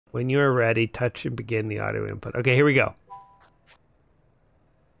When you are ready, touch and begin the audio input. Okay, here we go.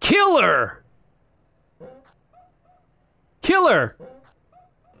 Killer! Killer!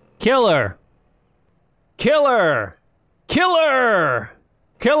 Killer! Killer! Killer!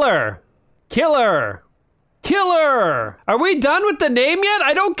 Killer! Killer! Killer! Are we done with the name yet?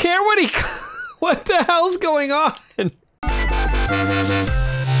 I don't care what he... What the hell's going on?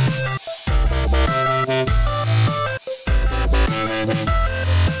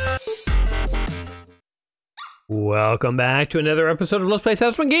 Welcome back to another episode of Let's Play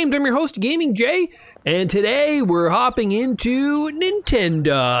Fun Games. I'm your host, Gaming Jay, and today we're hopping into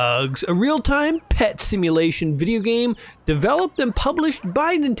Nintendogs, a real-time pet simulation video game developed and published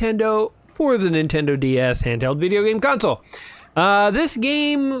by Nintendo for the Nintendo DS handheld video game console. This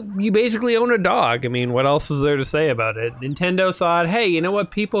game, you basically own a dog. I mean, what else is there to say about it? Nintendo thought, hey, you know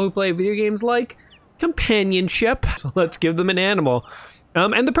what people who play video games like? Companionship. So let's give them an animal.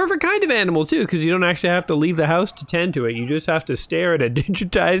 And the perfect kind of animal, too, because you don't actually have to leave the house to tend to it. You just have to stare at a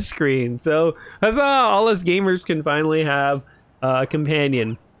digitized screen. So, huzzah! All us gamers can finally have a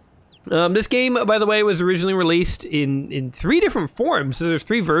companion. This game, by the way, was originally released in 3 different forms. So there's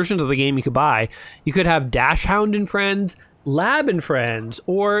 3 versions of the game you could buy. You could have Dash Hound and Friends, Lab and Friends,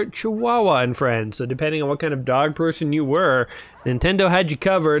 or Chihuahua and Friends. So depending on what kind of dog person you were, Nintendo had you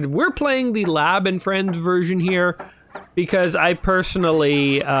covered. We're playing the Lab and Friends version here, because I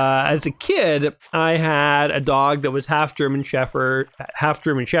personally, as a kid, I had a dog that was half German Shepherd,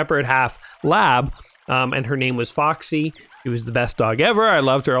 half Lab, and her name was Foxy. She was the best dog ever. I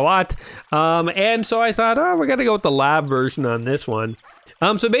loved her a lot. And so I thought, oh, we're going to go with the Lab version on this one.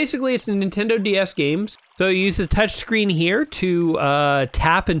 So basically, it's a Nintendo DS games. So you use the touch screen here to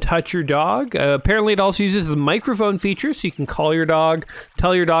tap and touch your dog. Apparently, it also uses the microphone feature, so you can call your dog,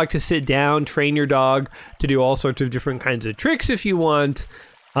 tell your dog to sit down, train your dog to do all sorts of different kinds of tricks if you want.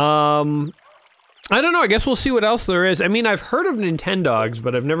 I don't know. I guess we'll see what else there is. I mean, I've heard of Nintendogs,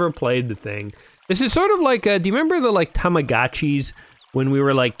 but I've never played the thing. This is sort of like, do you remember the like Tamagotchis? When we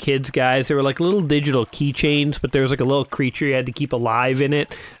were like kids, guys, they were like little digital keychains, but there was like a little creature you had to keep alive in it.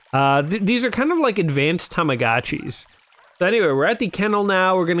 These are kind of like advanced Tamagotchis. So anyway, we're at the kennel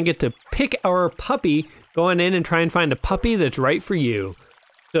now. We're gonna get to pick our puppy, going in and try and find a puppy that's right for you.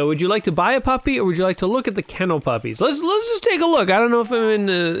 So would you like to buy a puppy, or would you like to look at the kennel puppies? Let's just take a look. I don't know if I'm in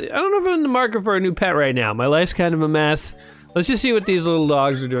the market for a new pet right now. My life's kind of a mess. Let's just see what these little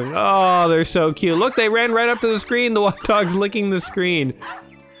dogs are doing. Oh, they're so cute. Look, they ran right up to the screen. The dog's licking the screen.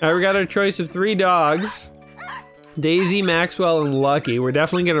 All right, we got our choice of 3 dogs. Daisy, Maxwell, and Lucky. We're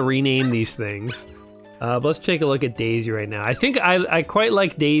definitely going to rename these things. But let's take a look at Daisy right now. I think I quite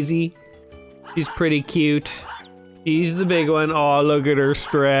like Daisy. She's pretty cute. She's the big one. Oh, look at her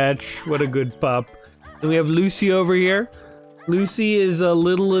stretch. What a good pup. Then we have Lucy over here. Lucy is a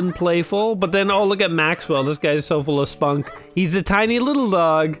little and playful, but then, oh, look at Maxwell. This guy's so full of spunk. He's a tiny little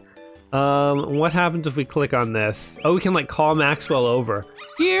dog. What happens if we click on this? Oh, we can, like, call Maxwell over.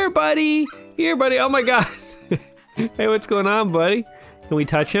 Here, buddy. Here, buddy. Oh, my God. Hey, what's going on, buddy? Can we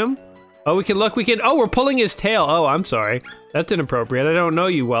touch him? Oh, we can look. Oh, we're pulling his tail. Oh, I'm sorry. That's inappropriate. I don't know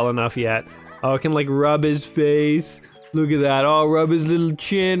you well enough yet. Oh, I can, like, rub his face. Look at that. Oh, rub his little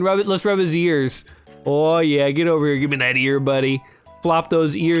chin. Let's rub his ears. Oh, yeah, get over here. Give me that ear, buddy. Flop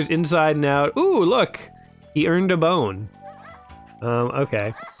those ears inside and out. Ooh, look. He earned a bone.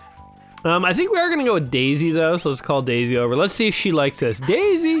 Okay. I think we are going to go with Daisy, though, so let's call Daisy over. Let's see if she likes this.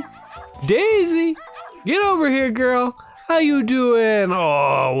 Daisy! Daisy! Get over here, girl. How you doing?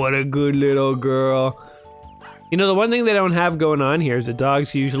 Oh, what a good little girl. You know, the one thing they don't have going on here is that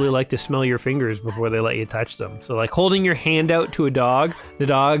dogs usually like to smell your fingers before they let you touch them. So, like, holding your hand out to a dog, the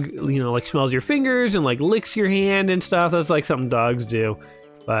dog, you know, like, smells your fingers and, like, licks your hand and stuff. That's, like, something dogs do.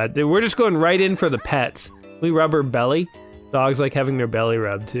 But we're just going right in for the pets. We rub her belly. Dogs like having their belly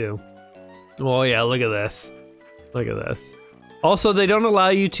rubbed, too. Oh, yeah, look at this. Look at this. Also, they don't allow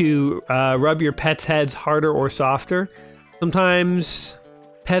you to rub your pets' heads harder or softer. Sometimes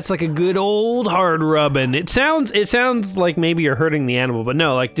pets like a good old hard rubbing. It sounds like maybe you're hurting the animal, but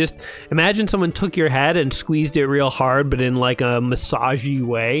no, like, just imagine someone took your head and squeezed it real hard, but in like a massagey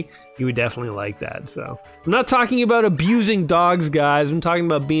way. You would definitely like that. So I'm not talking about abusing dogs, guys. I'm talking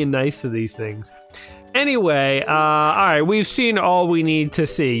about being nice to these things. Anyway, all right, we've seen all we need to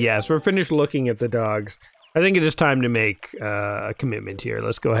see. Yes, we're finished looking at the dogs. I think it is time to make a commitment here.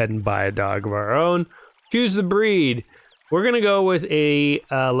 Let's go ahead and buy a dog of our own. Choose the breed. We're going to go with a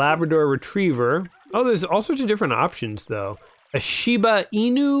Labrador Retriever. Oh, there's all sorts of different options, though. A Shiba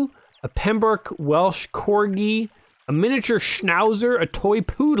Inu, a Pembroke Welsh Corgi, a miniature Schnauzer, a toy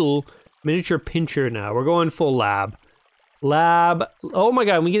poodle, miniature Pinscher now. We're going full lab. Lab. Oh my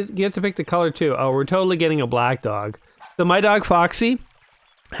god, we get to pick the color too. Oh, we're totally getting a black dog. So my dog Foxy,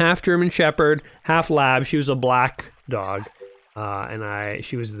 half German Shepherd, half Lab. She was a black dog. And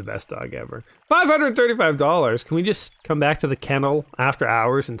she was the best dog ever. $535. Can we just come back to the kennel after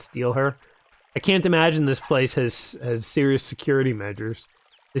hours and steal her? I can't imagine this place has serious security measures.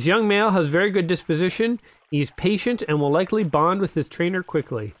 This young male has very good disposition. He's patient and will likely bond with his trainer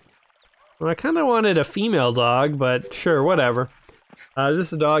quickly. Well, I kind of wanted a female dog, but sure, whatever. Is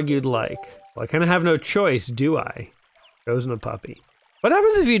this a dog you'd like? Well, I kind of have no choice, do I? Chosen a puppy. What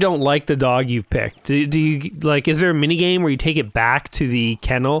happens if you don't like the dog you've picked? Do you, like, is there a minigame where you take it back to the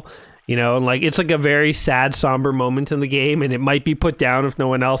kennel? You know, and like, it's like a very sad, somber moment in the game, and it might be put down if no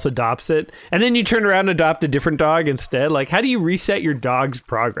one else adopts it. And then you turn around and adopt a different dog instead. Like, how do you reset your dog's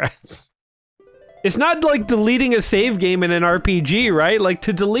progress? It's not like deleting a save game in an RPG, right? Like,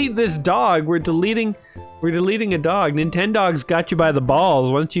 to delete this dog, we're deleting a dog. Nintendogs got you by the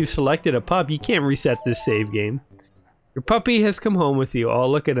balls. Once you've selected a pup, you can't reset this save game. Your puppy has come home with you. Oh,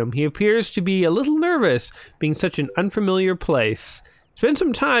 look at him. He appears to be a little nervous, being such an unfamiliar place. Spend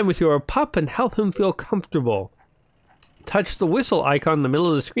some time with your pup and help him feel comfortable. Touch the whistle icon in the middle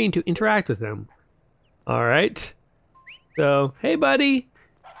of the screen to interact with him. Alright. So, hey buddy.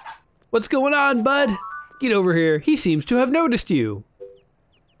 What's going on, bud? Get over here. He seems to have noticed you.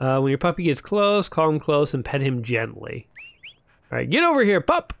 When your puppy gets close, call him close and pet him gently. Alright, get over here,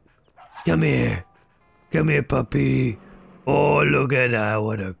 pup. Come here. Come here, puppy. Oh, look at that.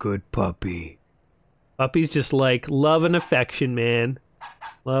 What a good puppy. Puppy's just like love and affection, man.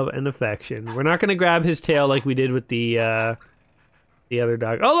 Love and affection. We're not going to grab his tail like we did with the other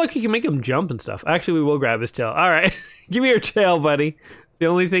dog. Oh, look, you can make him jump and stuff. Actually, we will grab his tail. All right. Give me your tail, buddy. It's the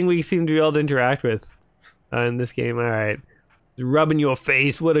only thing we seem to be able to interact with in this game. All right. He's rubbing your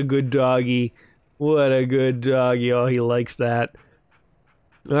face. What a good doggy. What a good doggy. Oh, he likes that.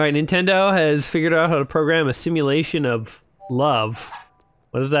 All right, Nintendo has figured out how to program a simulation of love.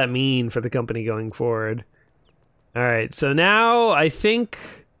 What does that mean for the company going forward? All right, so now I think...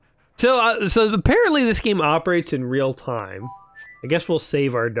 So apparently this game operates in real time. I guess we'll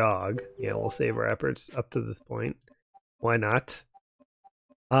save our dog. Yeah, we'll save our efforts up to this point. Why not?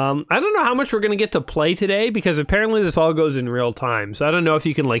 I don't know how much we're going to get to play today, because apparently this all goes in real time. So I don't know if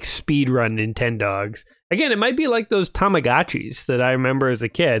you can, like, speed run Nintendogs. Again, it might be like those Tamagotchis that I remember as a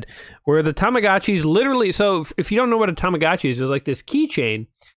kid, where the Tamagotchis literally... So if you don't know what a Tamagotchi is, there's like this keychain,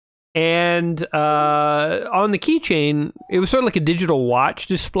 and on the keychain, it was sort of like a digital watch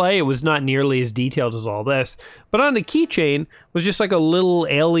display. It was not nearly as detailed as all this, but on the keychain was just like a little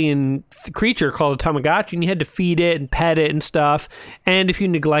alien creature called a Tamagotchi, and you had to feed it and pet it and stuff, and if you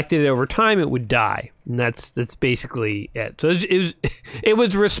neglected it over time, it would die. And that's basically it. So it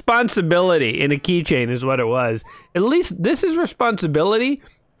was responsibility in a keychain is what it was. At least this is responsibility,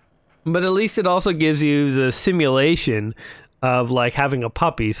 but at least it also gives you the simulation of like having a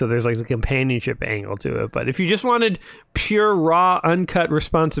puppy, so there's like the companionship angle to it. But if you just wanted pure, raw, uncut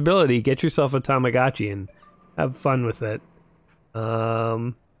responsibility, get yourself a Tamagotchi and have fun with it.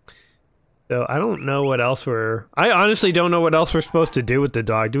 So I don't know what else I honestly don't know what else we're supposed to do with the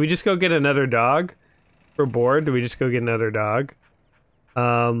dog. Do we just go get another dog? We're bored. Do we just go get another dog?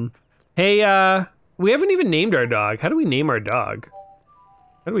 Hey, we haven't even named our dog. How do we name our dog?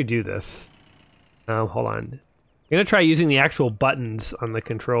 How do we do this? Hold on. I'm gonna try using the actual buttons on the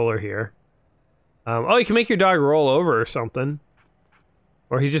controller here. Oh, you can make your dog roll over or something.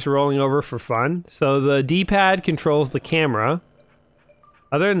 Or he's just rolling over for fun. So the D-pad controls the camera.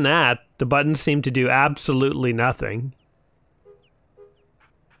 Other than that, the buttons seem to do absolutely nothing.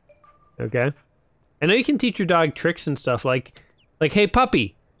 Okay. I know you can teach your dog tricks and stuff like, hey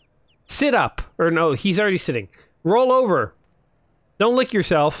puppy, sit up. Or no, he's already sitting. Roll over. Don't lick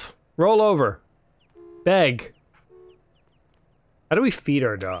yourself. Roll over. Beg. How do we feed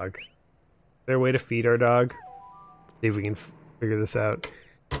our dog? Is there a way to feed our dog? See if we can figure this out.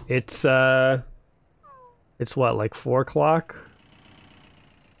 It's what, like 4 o'clock?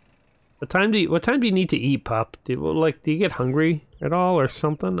 What time do you need to eat, pup? Do you get hungry at all or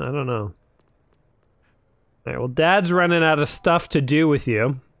something? I don't know. Alright, well, Dad's running out of stuff to do with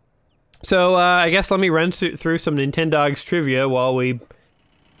you. So, I guess let me run through some Nintendogs trivia while we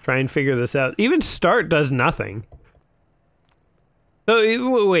try and figure this out. Even start does nothing.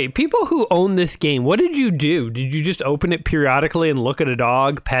 So, wait, people who own this game, what did you do? Did you just open it periodically and look at a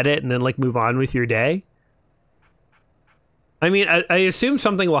dog, pet it, and then, like, move on with your day? I mean, I assume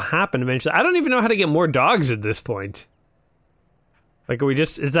something will happen eventually. I don't even know how to get more dogs at this point. Like, are we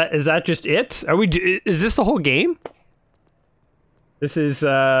just... Is that just it? Is this the whole game? This is,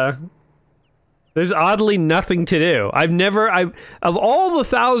 There's oddly nothing to do. Of all the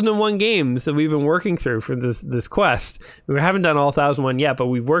 1001 games that we've been working through for this quest, we haven't done all 1001 yet, but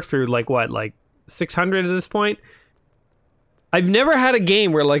we've worked through like 600 at this point. I've never had a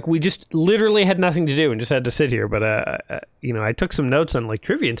game where like we just literally had nothing to do and just had to sit here. But you know, I took some notes on like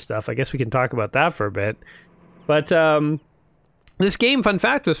trivia and stuff. I guess we can talk about that for a bit. But this game, fun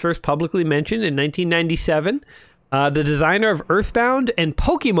fact, was first publicly mentioned in 1997. The designer of Earthbound and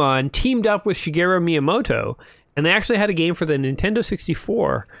Pokemon teamed up with Shigeru Miyamoto, and they actually had a game for the Nintendo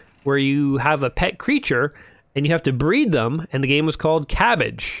 64 where you have a pet creature and you have to breed them, and the game was called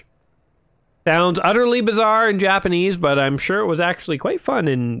Cabbage. Sounds utterly bizarre in Japanese, but I'm sure it was actually quite fun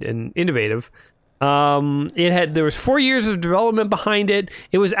and innovative. There was 4 years of development behind it.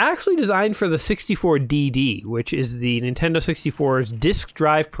 It was actually designed for the 64DD, which is the Nintendo 64's disk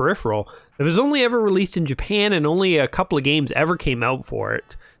drive peripheral. It was only ever released in Japan, and only a couple of games ever came out for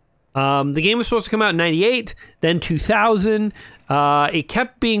it. The game was supposed to come out in 98, then 2000. It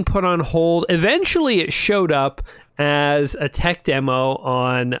kept being put on hold. Eventually, it showed up as a tech demo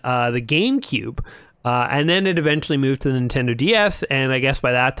on the GameCube. And then it eventually moved to the Nintendo DS, and I guess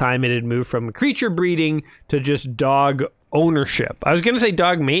by that time it had moved from creature breeding to just dog ownership. I was going to say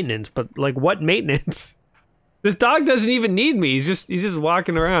dog maintenance, but like what maintenance? This dog doesn't even need me. He's just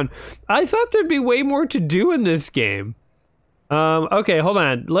walking around. I thought there'd be way more to do in this game. Okay, hold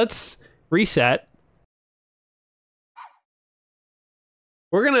on. Let's reset.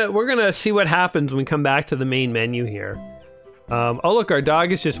 We're gonna see what happens when we come back to the main menu here. Oh look, our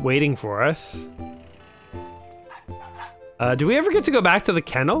dog is just waiting for us. Do we ever get to go back to the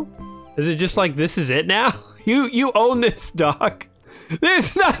kennel? Is it just like, this is it now? You own this dog.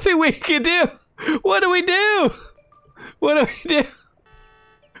 There's nothing we can do. What do we do? What do we do?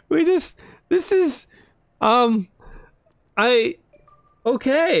 This is,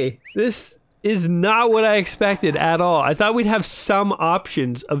 okay. This is not what I expected at all. I thought we'd have some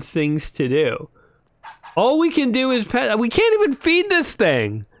options of things to do. All we can do is pet. We can't even feed this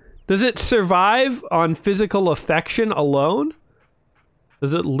thing. Does it survive on physical affection alone?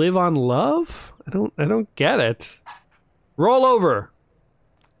 Does it live on love? I don't get it. Roll over.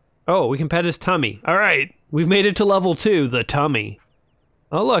 Oh, we can pet his tummy. All right, we've made it to level 2, the tummy.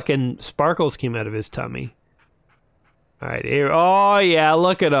 Oh look, and sparkles came out of his tummy. All right, here. Oh yeah,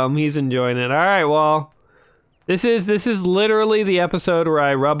 look at him. He's enjoying it. All right, well, this is literally the episode where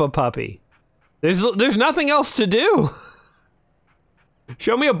I rub a puppy. There's nothing else to do.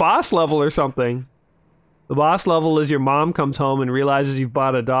 Show me a boss level or something. The boss level is your mom comes home and realizes you've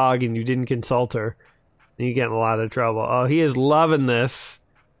bought a dog and you didn't consult her. And you get in a lot of trouble. Oh, he is loving this.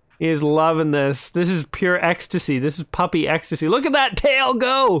 He is loving this. This is pure ecstasy. This is puppy ecstasy. Look at that tail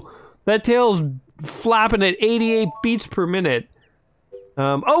go! That tail's flapping at 88 beats per minute.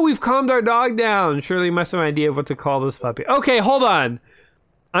 Oh, we've calmed our dog down. Surely you must have an idea of what to call this puppy. Okay, hold on.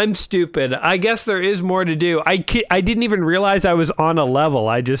 I'm stupid. I guess there is more to do. I didn't even realize I was on a level.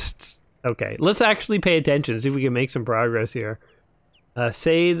 Okay, let's actually pay attention, see if we can make some progress here.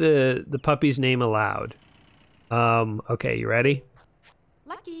 Say the puppy's name aloud. Okay, you ready?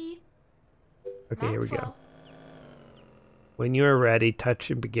 Lucky. Okay, here we go. When you are ready,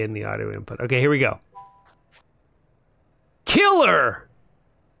 touch and begin the audio input. Okay, here we go. Killer!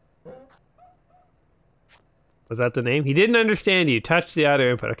 Was that the name? He didn't understand you. Touch the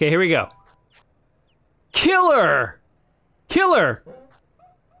audio input. Okay, here we go. Killer! Killer!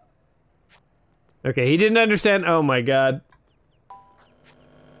 Okay, he didn't understand. Oh my god.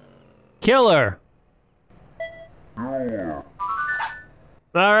 Killer!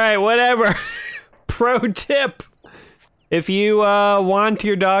 Alright, whatever. Pro tip. If you want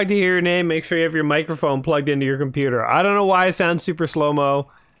your dog to hear your name, make sure you have your microphone plugged into your computer. I don't know why it sounds super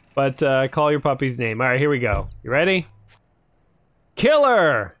slow-mo, but call your puppy's name. Alright, here we go. You ready?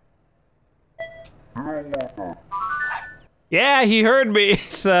 Killer! Yeah, he heard me.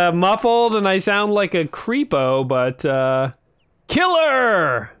 It's muffled and I sound like a creepo, but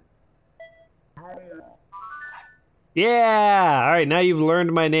Killer! Yeah! Alright, now you've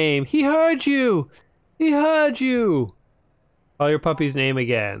learned my name. He heard you! He heard you! Call your puppy's name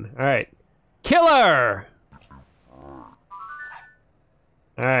again. Alright. Killer!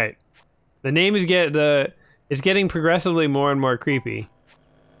 Alright. The name is getting progressively more and more creepy.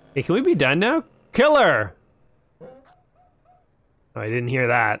 Hey, can we be done now? Killer! Oh, I didn't hear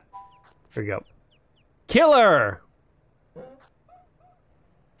that. Here we go. Killer!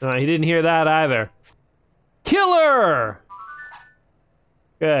 No, he didn't hear that either. Killer!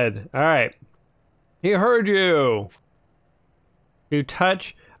 Good. Alright. He heard you. You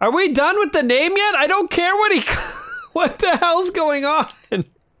touch. Are we done with the name yet? I don't care what he. What the hell's going on?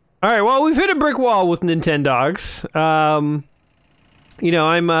 All right, well, we've hit a brick wall with Nintendogs. You know,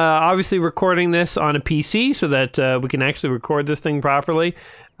 I'm obviously recording this on a PC so that we can actually record this thing properly.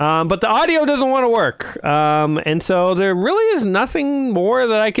 But the audio doesn't want to work. And so there really is nothing more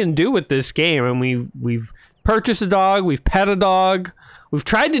that I can do with this game. And we've purchased a dog, we've pet a dog, we've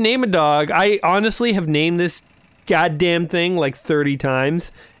tried to name a dog. I honestly have named this goddamn thing like 30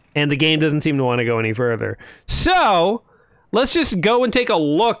 times, and the game doesn't seem to want to go any further. So let's just go and take a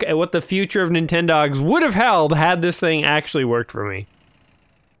look at what the future of Nintendogs would have held had this thing actually worked for me.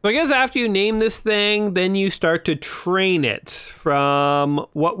 So I guess after you name this thing, then you start to train it. From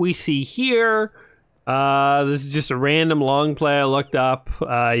what we see here, this is just a random long play I looked up.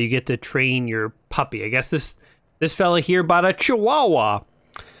 You get to train your puppy. I guess this fella here bought a Chihuahua.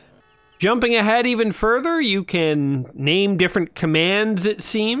 Jumping ahead even further, you can name different commands, it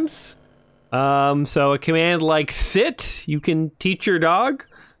seems. So a command like sit, you can teach your dog.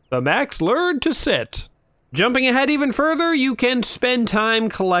 So Max, learn to sit. Jumping ahead even further, you can spend time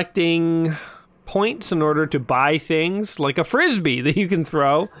collecting points in order to buy things, like a frisbee that you can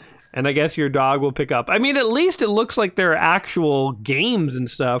throw, and I guess your dog will pick up. I mean, at least it looks like there are actual games and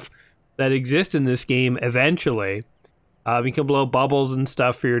stuff that exist in this game eventually. You can blow bubbles and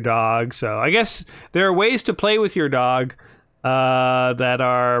stuff for your dog, so I guess there are ways to play with your dog that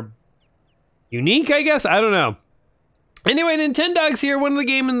are unique, I guess? I don't know. Anyway, Nintendogs here, one of the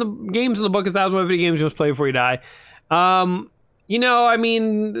games in the book, 1,001 Video Games You Must Play Before You Die. You know, I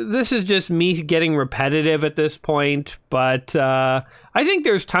mean, this is just me getting repetitive at this point, but I think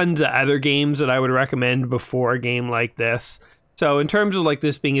there's tons of other games that I would recommend before a game like this. So in terms of like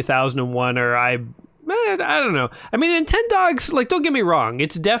this being 1,001, or I don't know. I mean, Nintendogs, like, don't get me wrong,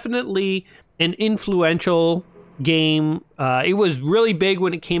 it's definitely an influential game. It was really big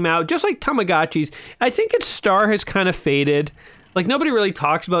when it came out, just like Tamagotchis. I think its star has kind of faded. Like, nobody really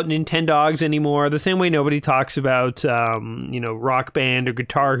talks about Nintendogs anymore, the same way nobody talks about, you know, Rock Band or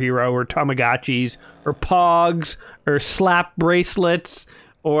Guitar Hero or Tamagotchis or Pogs or slap bracelets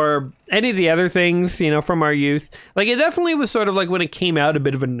or any of the other things, you know, from our youth. Like, it definitely was sort of like when it came out, a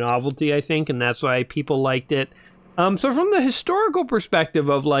bit of a novelty, I think, and that's why people liked it. So from the historical perspective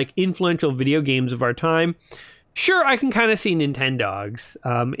of, like, influential video games of our time, sure, I can kind of see Nintendogs.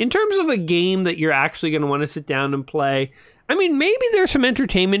 In terms of a game that you're actually going to want to sit down and play, I mean, maybe there's some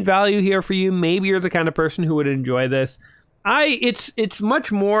entertainment value here for you. Maybe you're the kind of person who would enjoy this. It's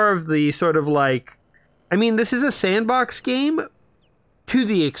much more of the sort of like, I mean, this is a sandbox game to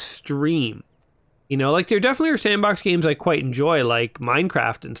the extreme. You know, like, there definitely are sandbox games I quite enjoy, like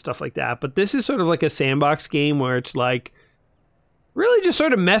Minecraft and stuff like that. But this is sort of like a sandbox game where it's like, really just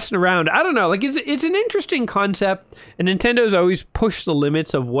sort of messing around. I don't know, like, it's an interesting concept, and Nintendo's always pushed the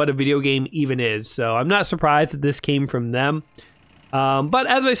limits of what a video game even is, so I'm not surprised that this came from them. But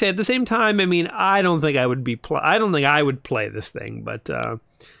as I say, at the same time, I mean, I don't think I would play this thing, but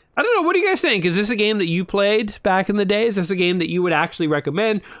I don't know, what do you guys think? Is this a game that you played back in the day? Is this a game that you would actually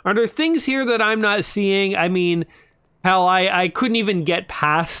recommend? Are there things here that I'm not seeing? I mean, hell, I couldn't even get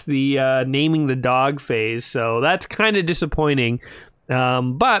past the naming the dog phase, so that's kind of disappointing.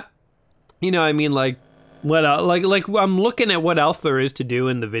 But, you know, I mean, like, what like I'm looking at what else there is to do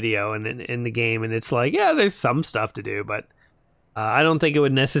in the video and in the game, and it's like, yeah, there's some stuff to do, but I don't think it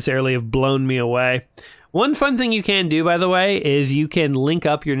would necessarily have blown me away. One fun thing you can do, by the way, is you can link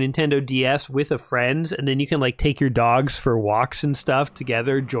up your Nintendo DS with a friend, and then you can, like, take your dogs for walks and stuff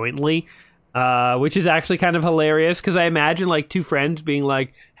together jointly. Which is actually kind of hilarious, because I imagine, like, two friends being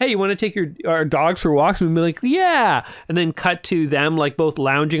like, hey, you want to take our dogs for walks? And we'd be like, yeah! And then cut to them, like, both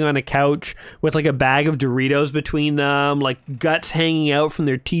lounging on a couch with, like, a bag of Doritos between them, like, guts hanging out from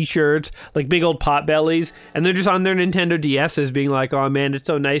their t-shirts, like, big old pot bellies, and they're just on their Nintendo DSs being like, oh, man, it's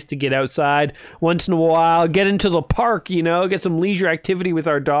so nice to get outside once in a while, get into the park, you know, get some leisure activity with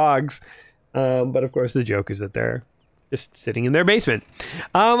our dogs. But, of course, the joke is that they're just sitting in their basement.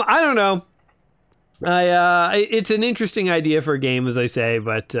 I don't know. It's an interesting idea for a game, as I say,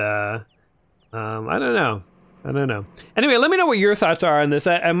 but I don't know. Anyway, let me know what your thoughts are on this.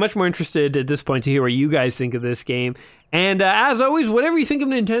 I'm much more interested at this point to hear what you guys think of this game. And as always, whatever you think of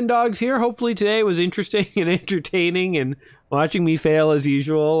Nintendogs here, hopefully today was interesting and entertaining, and watching me fail as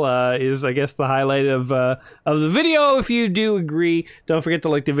usual is, I guess, the highlight of the video. If you do agree, don't forget to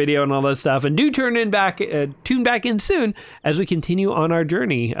like the video and all that stuff, and do tune back in soon as we continue on our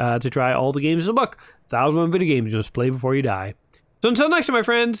journey to try all the games in the book. 1,001 Video Games You Must Play Before You Die. So until next time, my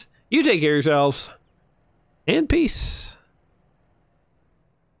friends, you take care of yourselves, and peace.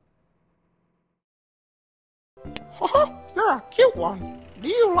 You're a cute one. Do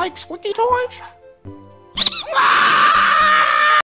you like squeaky toys?